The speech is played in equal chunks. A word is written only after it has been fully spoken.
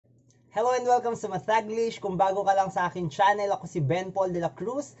Hello and welcome sa Mathaglish. Kung bago ka lang sa akin channel, ako si Ben Paul de la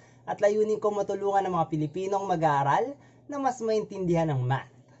Cruz at layunin kong matulungan ng mga Pilipinong mag-aaral na mas maintindihan ng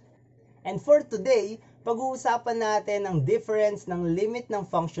math. And for today, pag-uusapan natin ang difference ng limit ng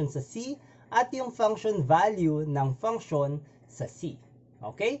function sa C at yung function value ng function sa C.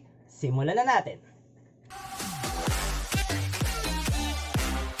 Okay? Simulan na natin.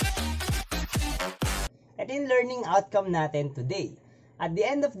 At in learning outcome natin today, at the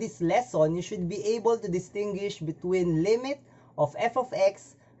end of this lesson, you should be able to distinguish between limit of f of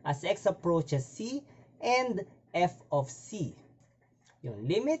x as x approaches c and f of c. Yung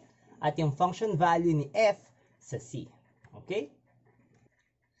limit at yung function value ni f sa c. Okay?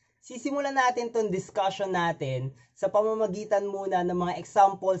 Sisimulan natin tong discussion natin sa pamamagitan muna ng mga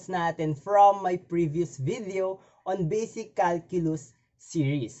examples natin from my previous video on basic calculus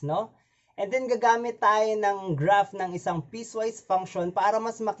series, no? And then gagamit tayo ng graph ng isang piecewise function para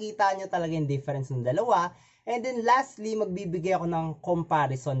mas makita nyo talaga yung difference ng dalawa. And then lastly, magbibigay ako ng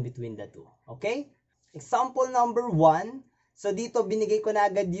comparison between the two. Okay? Example number 1. So dito binigay ko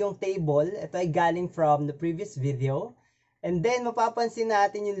na agad yung table. Ito ay galing from the previous video. And then mapapansin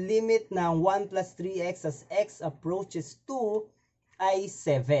natin yung limit ng 1 plus 3x as x approaches 2 ay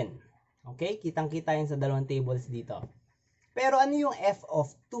 7. Okay? Kitang-kita yun sa dalawang tables dito. Pero ano yung f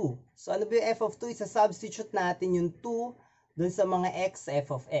of 2? So ano ba yung f of 2? Isa-substitute natin yung 2 dun sa mga x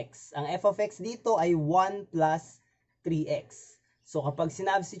f of x. Ang f of x dito ay 1 plus 3x. So kapag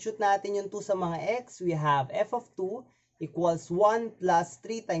sinubstitute natin yung 2 sa mga x, we have f of 2 equals 1 plus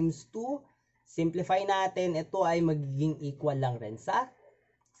 3 times 2. Simplify natin, ito ay magiging equal lang rin sa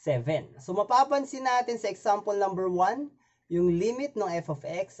 7. So mapapansin natin sa example number 1, yung limit ng f of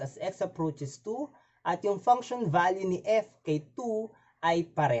x as x approaches 2 at yung function value ni f kay 2 ay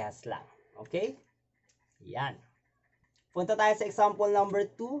parehas lang. Okay? Yan. Punta tayo sa example number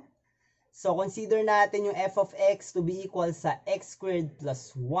 2. So, consider natin yung f of x to be equal sa x squared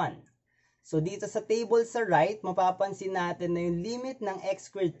plus 1. So, dito sa table sa right, mapapansin natin na yung limit ng x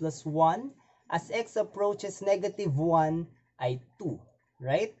squared plus 1 as x approaches negative 1 ay 2.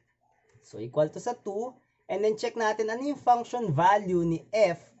 Right? So, equal to sa 2. And then, check natin ano yung function value ni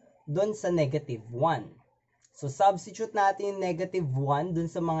f doon sa negative 1. So, substitute natin yung negative 1 doon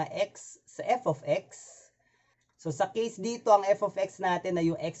sa mga x sa f of x. So, sa case dito, ang f of x natin ay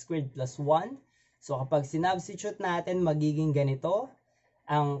yung x squared plus 1. So, kapag sinubstitute natin, magiging ganito.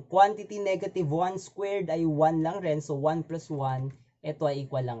 Ang quantity negative 1 squared ay 1 lang rin. So, 1 plus 1, ito ay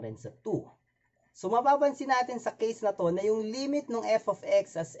equal lang rin sa 2. So, mapapansin natin sa case na to na yung limit ng f of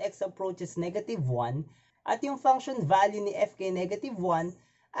x as x approaches negative 1 at yung function value ni f kay negative 1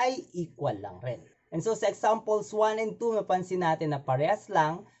 ay equal lang rin. And so sa examples 1 and 2, mapansin natin na parehas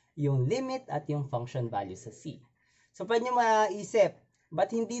lang yung limit at yung function value sa c. So pwede nyo maisip,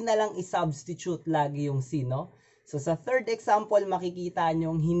 ba't hindi na lang i-substitute lagi yung c, no? So sa third example, makikita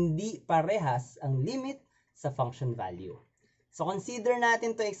nyo hindi parehas ang limit sa function value. So consider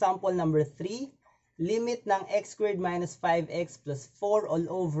natin to example number 3, limit ng x squared minus 5x plus 4 all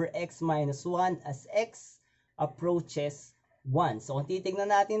over x minus 1 as x approaches 1. So, kung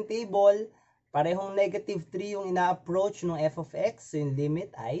titignan natin table, parehong negative 3 yung ina-approach ng f of x. So, yung limit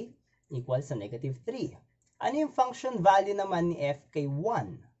ay equal sa negative 3. Ano yung function value naman ni f kay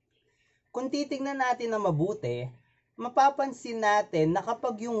 1? Kung titignan natin na mabuti, mapapansin natin na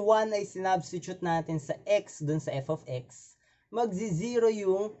kapag yung 1 ay sinubstitute natin sa x dun sa f of x, magzi-0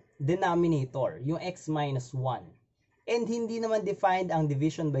 yung denominator, yung x minus 1. And hindi naman defined ang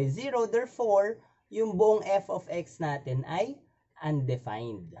division by 0, therefore, yung buong f of x natin ay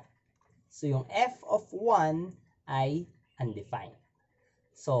undefined. So, yung f of 1 ay undefined.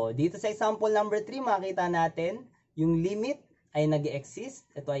 So, dito sa example number 3, makita natin, yung limit ay nag-exist.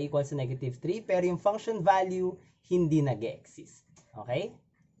 Ito ay equal sa negative 3, pero yung function value hindi nag-exist. Okay?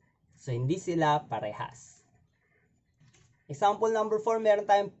 So, hindi sila parehas. Example number 4, meron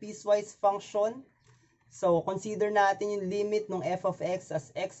tayong piecewise function. So, consider natin yung limit ng f of x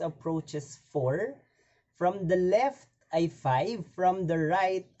as x approaches 4. From the left ay 5, from the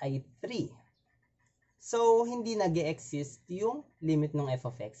right ay 3. So, hindi nag-exist yung limit ng f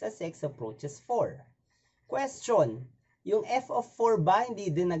of x as x approaches 4. Question, yung f of 4 ba hindi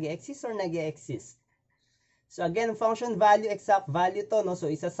din nag-exist or nag-exist? So, again, function value, exact value to, no?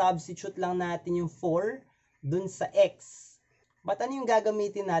 So, isa-substitute lang natin yung 4 dun sa x. But ano yung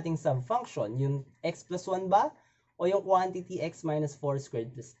gagamitin nating subfunction? Yung x plus 1 ba? O yung quantity x minus 4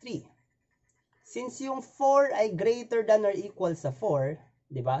 squared plus 3? Since yung 4 ay greater than or equal sa 4,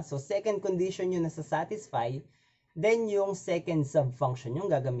 di ba? So, second condition yung nasa-satisfy, then yung second subfunction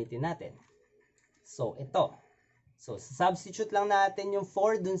yung gagamitin natin. So, ito. So, substitute lang natin yung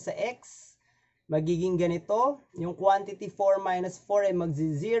 4 dun sa x. Magiging ganito. Yung quantity 4 minus 4 ay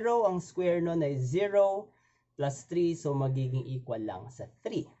magzi-0. Ang square nun ay 0 plus 3. So, magiging equal lang sa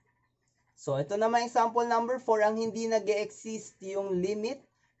 3. So, ito naman example number 4. Ang hindi nag-e-exist yung limit,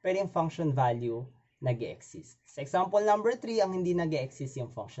 pero yung function value nag-e-exist. Sa example number 3, ang hindi nag-e-exist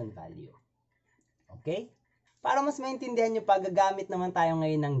yung function value. Okay? Para mas maintindihan nyo pa, gagamit naman tayo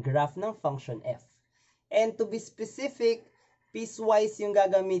ngayon ng graph ng function f. And to be specific, piecewise yung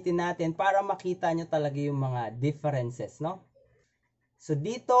gagamitin natin para makita nyo talaga yung mga differences, no? So,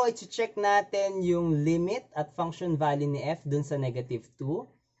 dito, i-check natin yung limit at function value ni f dun sa negative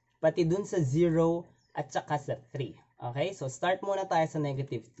 2, pati dun sa 0 at saka sa 3. Okay? So, start muna tayo sa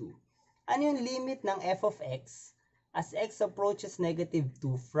negative 2. Ano yung limit ng f of x as x approaches negative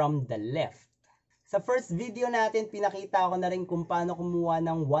 2 from the left? Sa first video natin, pinakita ko na rin kung paano kumuha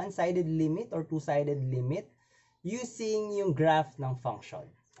ng one-sided limit or two-sided limit using yung graph ng function.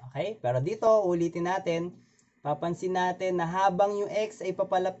 Okay? Pero dito, ulitin natin. Papansin natin na habang yung x ay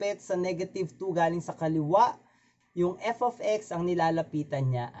papalapit sa negative 2 galing sa kaliwa, yung f of x ang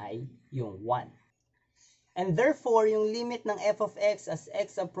nilalapitan niya ay yung 1. And therefore, yung limit ng f of x as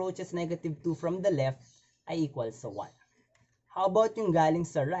x approaches negative 2 from the left ay equal sa 1. How about yung galing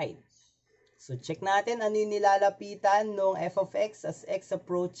sa right? So, check natin ano yung nilalapitan ng f of x as x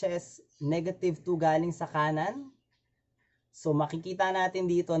approaches negative 2 galing sa kanan. So, makikita natin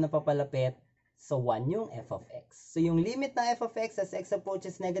dito na papalapit sa 1 yung f of x. So, yung limit ng f of x as x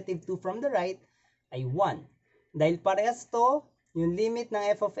approaches negative 2 from the right ay 1. Dahil parehas to, yung limit ng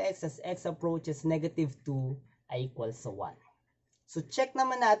f of x as x approaches negative 2 ay equal sa 1. So, check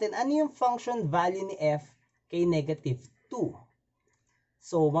naman natin ano yung function value ni f kay negative 2.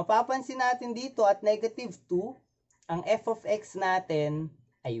 So, mapapansin natin dito at negative 2, ang f of x natin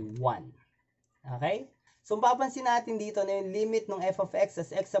ay 1. Okay? So, mapapansin natin dito na yung limit ng f of x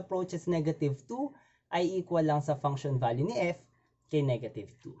as x approaches negative 2 ay equal lang sa function value ni f kay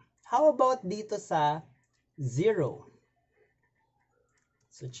negative 2. How about dito sa 0?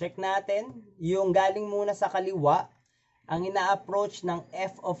 So, check natin. Yung galing muna sa kaliwa, ang ina-approach ng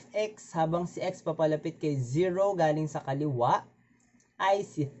f of x habang si x papalapit kay 0 galing sa kaliwa ay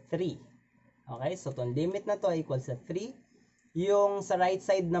si 3. Okay, so itong limit na to ay equal sa 3. Yung sa right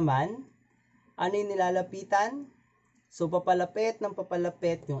side naman, ano yung nilalapitan? So, papalapit ng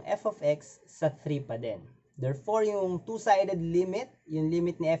papalapit yung f of x sa 3 pa din. Therefore, yung two-sided limit, yung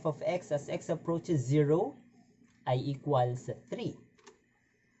limit ni f of x as x approaches 0, ay equal sa 3.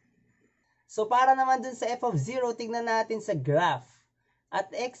 So, para naman dun sa f of 0, tignan natin sa graph. At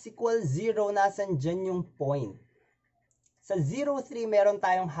x equals 0, nasan dyan yung point? Sa 0, 3, meron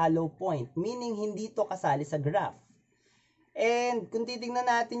tayong hollow point, meaning hindi to kasali sa graph. And kung titignan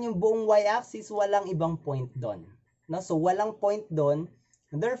natin yung buong y-axis, walang ibang point doon. No? So, walang point doon.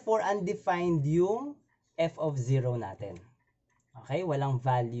 Therefore, undefined yung f of 0 natin. Okay? Walang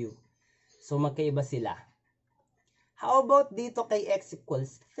value. So, magkaiba sila. How about dito kay x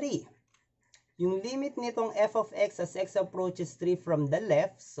equals 3? Yung limit nitong f of x as x approaches 3 from the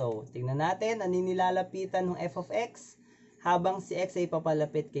left. So, tingnan natin, ano nilalapitan ng f of x? Habang si x ay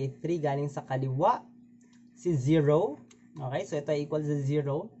papalapit kay 3 galing sa kaliwa, si 0. Okay, so ito ay equal sa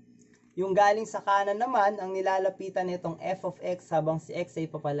 0. Yung galing sa kanan naman, ang nilalapitan nitong f of x habang si x ay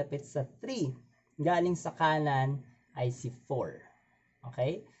papalapit sa 3 galing sa kanan ay si 4.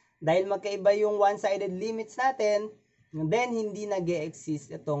 Okay? Dahil magkaiba yung one-sided limits natin, then hindi nag-e-exist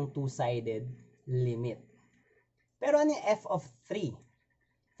itong two-sided limit. Pero ano yung f of 3?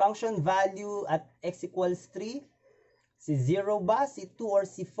 Function value at x equals 3, si 0 ba, si 2, or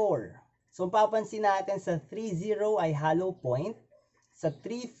si 4? So, papansin natin sa 3, 0 ay hollow point. Sa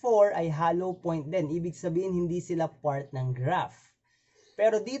 3, 4 ay hollow point din. Ibig sabihin, hindi sila part ng graph.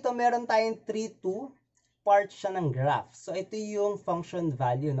 Pero dito, meron tayong 3, 2. Part siya ng graph. So, ito yung function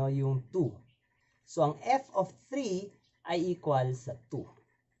value, no? Yung 2. So, ang f of 3 ay equal sa 2.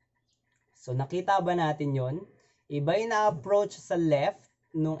 So, nakita ba natin yon? Iba yung na-approach sa left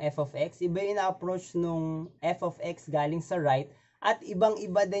nung f of x, iba yung na-approach nung f of x galing sa right, at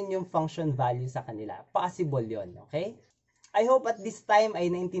ibang-iba din yung function value sa kanila. Possible yon, okay? I hope at this time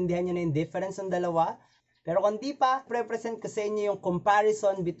ay naintindihan nyo na yung difference ng dalawa. Pero kung di pa, pre-present ko sa inyo yung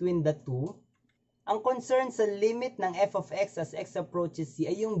comparison between the two. Ang concern sa limit ng f of x as x approaches c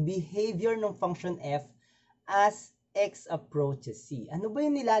ay yung behavior ng function f as x approaches c. Ano ba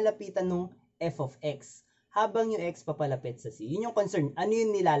yung nilalapitan ng f of x habang yung x papalapit sa c? Yun yung concern. Ano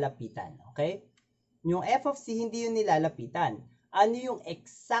yung nilalapitan? Okay? Yung f of c, hindi yung nilalapitan. Ano yung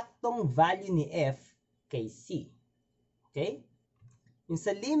eksaktong value ni f kay c? Okay? Yung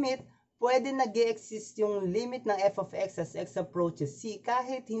sa limit, pwede nag-exist yung limit ng f of x as x approaches c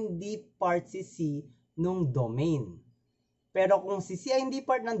kahit hindi part si c nung domain. Pero kung si c ay hindi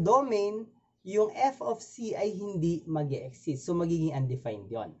part ng domain, yung f of c ay hindi mag-exist. So, magiging undefined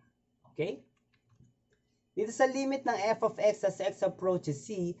yon. Okay? Dito sa limit ng f of x as x approaches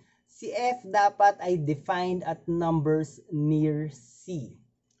c, si f dapat ay defined at numbers near c.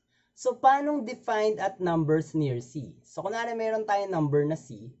 So, paanong defined at numbers near c? So, kunwari meron tayong number na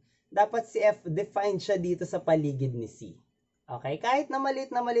c, dapat si f defined siya dito sa paligid ni c. Okay? Kahit na maliit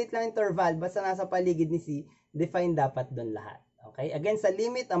lang interval, basta nasa paligid ni c, defined dapat doon lahat. Okay? Again, sa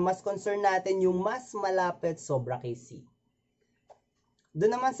limit, ang mas concern natin yung mas malapit sobra kay c.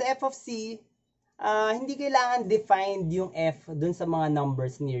 Doon naman sa f of c, hindi kailangan defined yung f doon sa mga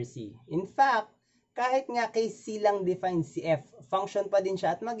numbers near c. In fact, kahit nga kay c lang defined si f, function pa din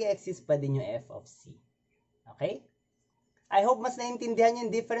siya at mag-exist pa din yung f of c. Okay? I hope mas naintindihan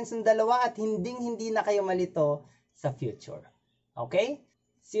yung difference ng dalawa at hindi na kayo malito sa future. Okay?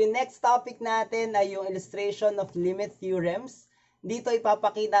 So yung next topic natin ay yung illustration of limit theorems. Dito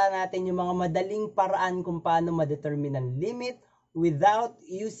ipapakita natin yung mga madaling paraan kung paano ma-determine ang limit without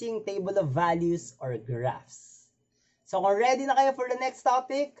using table of values or graphs. So kung ready na kayo for the next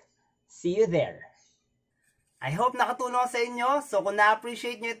topic, see you there. I hope nakatulong sa inyo. So kung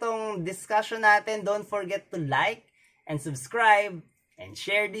na-appreciate nyo itong discussion natin, don't forget to like and subscribe and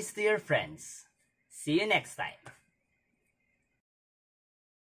share this to your friends. See you next time.